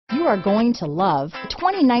you are going to love the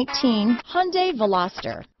 2019 Hyundai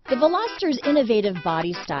Veloster. The Veloster's innovative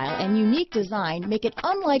body style and unique design make it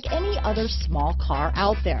unlike any other small car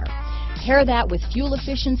out there. Pair that with fuel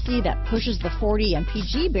efficiency that pushes the 40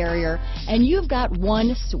 mpg barrier, and you've got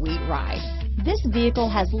one sweet ride. This vehicle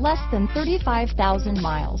has less than 35,000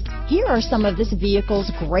 miles. Here are some of this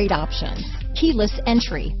vehicle's great options: keyless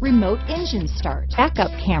entry, remote engine start,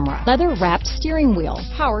 backup camera, leather-wrapped steering wheel,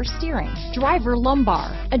 power steering, driver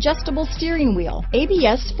lumbar, adjustable steering wheel,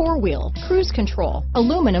 ABS 4-wheel, cruise control,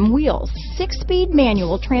 aluminum wheels, 6-speed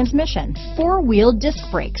manual transmission, 4-wheel disc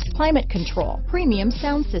brakes, climate control, premium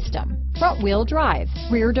sound system, front-wheel drive,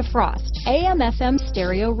 rear defrost, AM/FM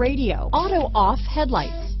stereo radio, auto-off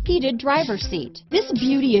headlights, heated driver's seat. This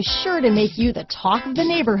beauty is sure to make you the talk of the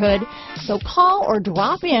neighborhood, so call or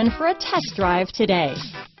drop in for a test drive today.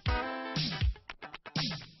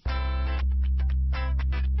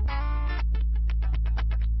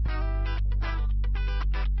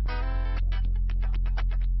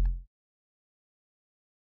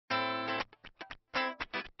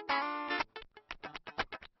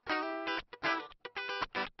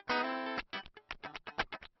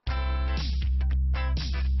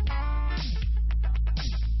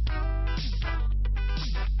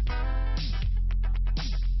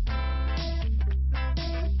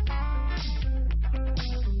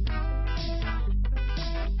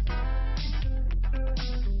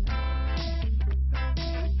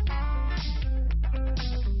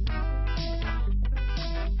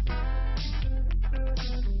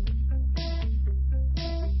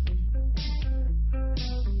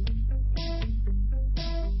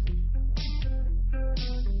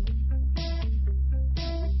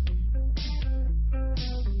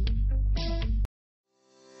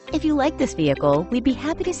 If you like this vehicle, we'd be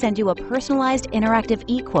happy to send you a personalized interactive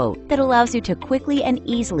e-quote that allows you to quickly and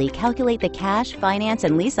easily calculate the cash, finance,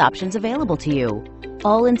 and lease options available to you.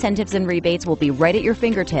 All incentives and rebates will be right at your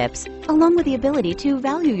fingertips, along with the ability to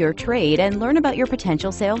value your trade and learn about your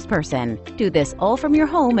potential salesperson. Do this all from your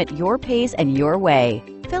home at your pace and your way.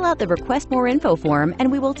 Fill out the Request More Info form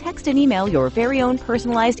and we will text and email your very own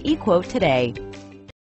personalized e-quote today.